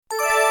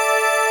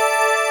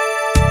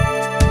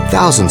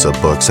Thousands of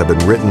books have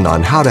been written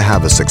on how to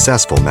have a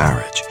successful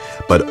marriage,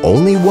 but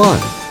only one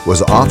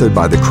was authored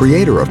by the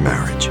creator of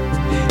marriage.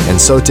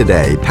 And so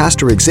today,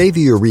 Pastor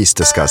Xavier Reese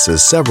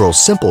discusses several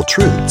simple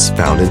truths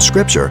found in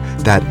Scripture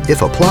that,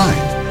 if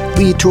applied,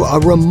 lead to a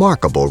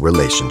remarkable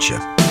relationship.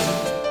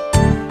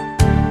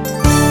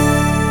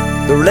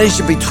 The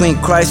relationship between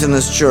Christ and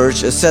His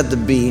church is said to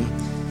be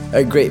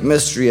a great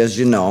mystery, as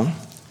you know.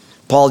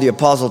 Paul the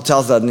Apostle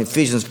tells that in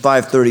Ephesians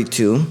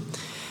 5:32,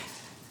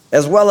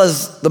 as well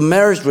as the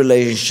marriage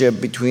relationship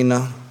between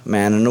a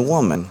man and a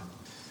woman.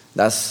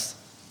 That's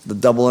the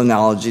double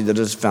analogy that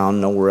is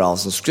found nowhere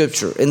else in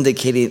Scripture,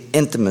 indicating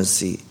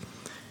intimacy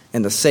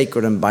and the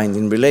sacred and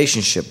binding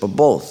relationship of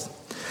both.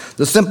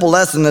 The simple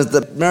lesson is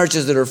that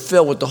marriages that are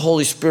filled with the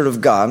Holy Spirit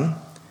of God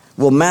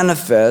will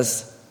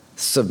manifest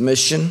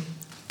submission,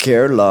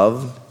 care,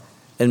 love,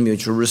 and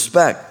mutual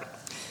respect.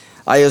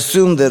 I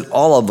assume that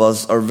all of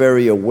us are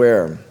very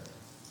aware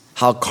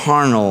how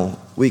carnal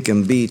we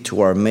can be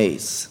to our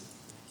mates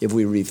if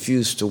we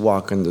refuse to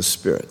walk in the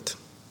Spirit.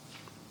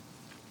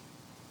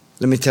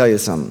 Let me tell you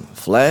something.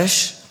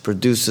 Flesh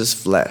produces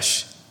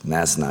flesh, and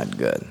that's not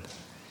good.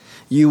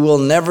 You will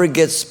never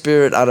get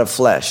spirit out of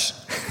flesh,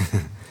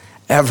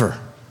 ever.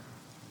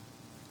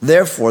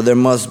 Therefore, there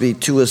must be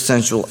two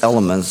essential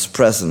elements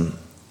present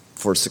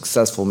for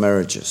successful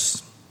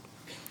marriages.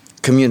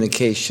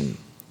 Communication,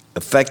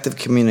 effective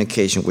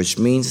communication, which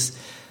means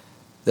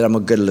that I'm a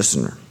good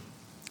listener.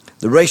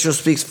 The ratio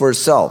speaks for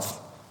itself,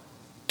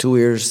 2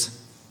 ears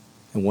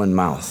and 1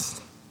 mouth.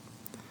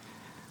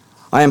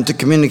 I am to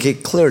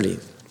communicate clearly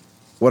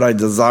what I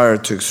desire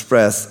to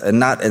express and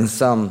not in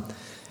some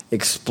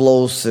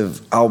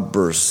explosive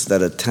outbursts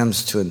that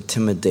attempts to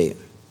intimidate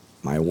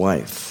my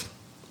wife.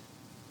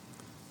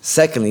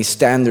 Secondly,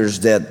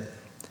 standards that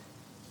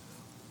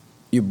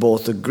you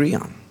both agree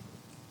on.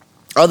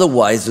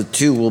 Otherwise, the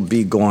two will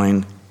be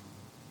going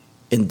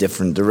in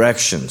different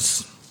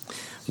directions.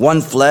 One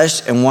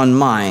flesh and one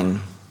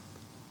mind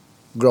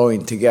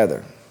growing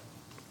together.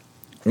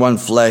 One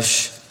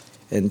flesh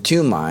and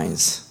two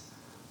minds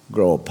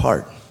grow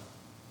apart.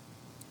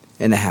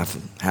 And it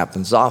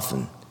happens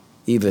often,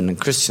 even in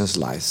Christians'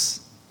 lives.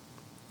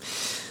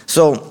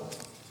 So,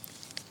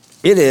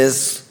 it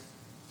is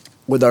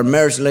with our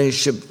marriage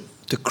relationship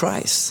to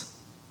Christ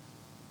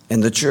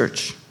and the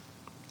church.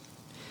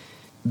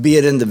 Be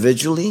it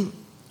individually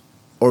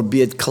or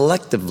be it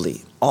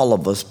collectively, all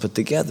of us put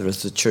together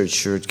as the church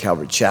here at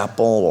Calvary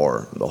Chapel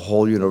or the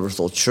whole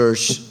universal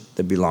church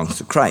that belongs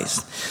to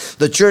Christ.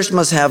 The church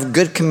must have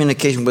good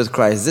communication with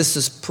Christ. This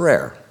is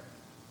prayer.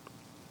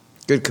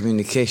 Good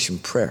communication,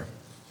 prayer.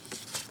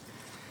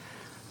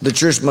 The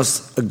church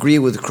must agree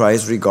with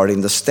Christ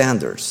regarding the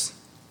standards,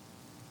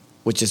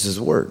 which is His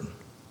word.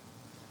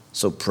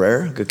 So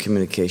prayer, good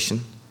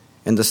communication,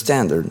 and the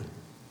standard,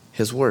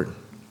 His word.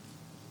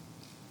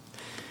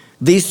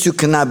 These two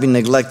cannot be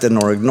neglected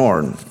nor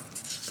ignored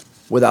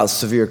without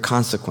severe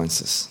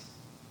consequences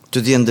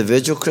to the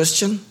individual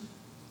Christian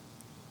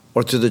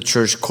or to the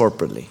church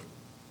corporately.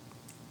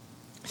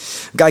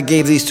 God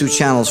gave these two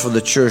channels for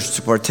the church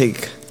to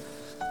partake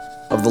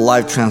of the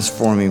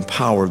life-transforming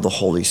power of the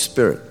Holy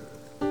Spirit.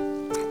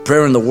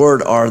 Prayer and the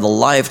Word are the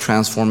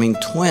life-transforming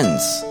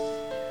twins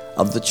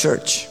of the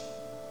church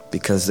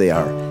because they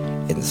are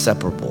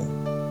inseparable,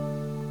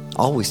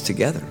 always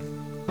together.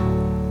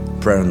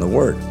 Prayer and the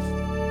Word.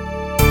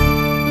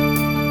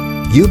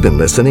 You've been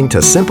listening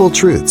to Simple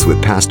Truths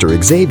with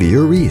Pastor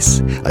Xavier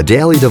Reese, a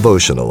daily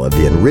devotional of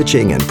the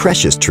enriching and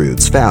precious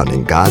truths found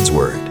in God's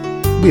Word.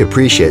 We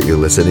appreciate you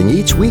listening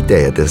each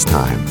weekday at this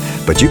time,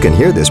 but you can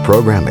hear this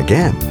program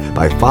again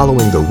by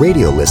following the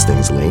radio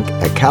listings link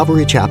at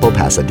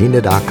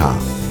CalvaryChapelPasadena.com.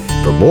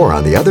 For more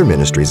on the other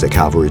ministries at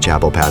Calvary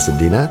Chapel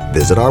Pasadena,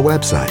 visit our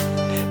website.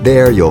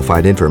 There you'll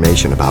find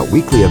information about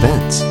weekly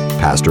events,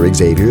 Pastor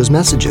Xavier's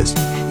messages,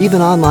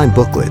 even online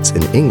booklets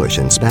in English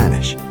and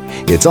Spanish.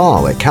 It's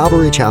all at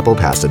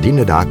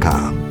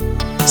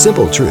CalvaryChapelPasadena.com.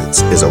 Simple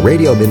Truths is a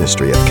radio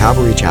ministry of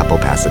Calvary Chapel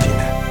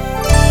Pasadena.